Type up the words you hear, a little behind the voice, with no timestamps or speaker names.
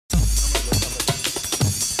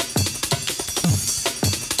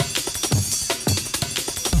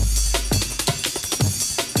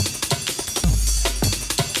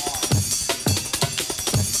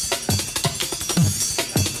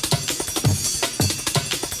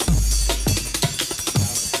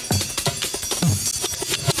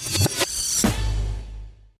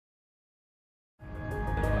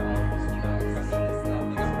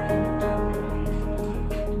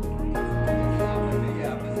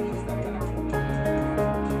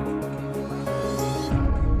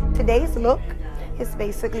Today's look is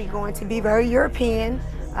basically going to be very European,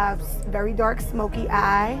 very dark smoky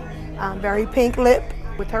eye, very pink lip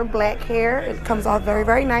with her black hair. It comes off very,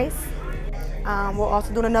 very nice. We're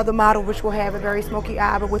also doing another model which will have a very smoky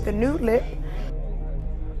eye but with a nude lip.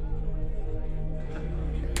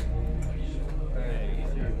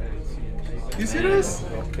 You see this?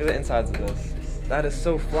 Look at the insides of this. That is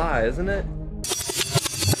so fly, isn't it?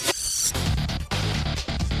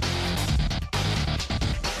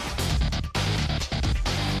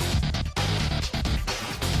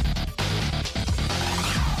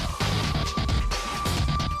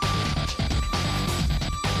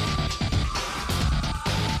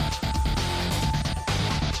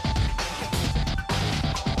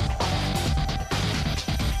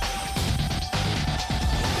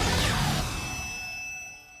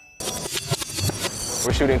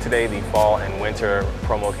 We're shooting today the fall and winter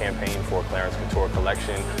promo campaign for Clarenz Couture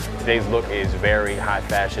collection. Today's look is very high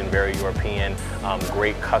fashion, very European,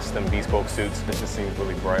 great custom bespoke suits. This just seems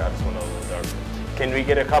really bright. I just want to a little darker. Can we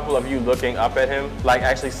get a couple of you looking up at him? Like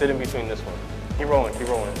actually sit in between this one. Keep rolling, keep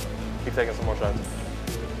rolling. Keep taking some more shots.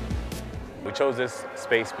 We chose this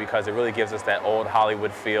space because it really gives us that old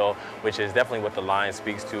Hollywood feel, which is definitely what the line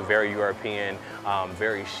speaks to. Very European,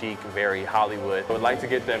 very chic, very Hollywood. I would like to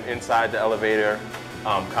get them inside the elevator,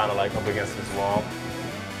 kind of like up against this wall.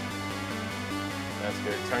 That's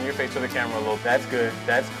good. Turn your face to the camera a little. That's good.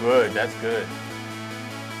 That's good. That's good.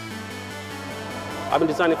 I've been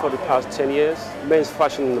designing for the past 10 years. Men's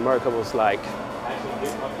fashion in America was like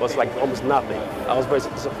almost nothing. I was very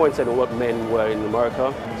disappointed in what men were in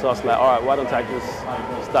America. So I was like, all right, why don't I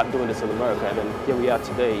just start doing this in America? And then here we are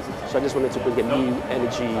today. So I just wanted to bring a new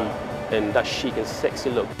energy and that chic and sexy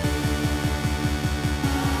look.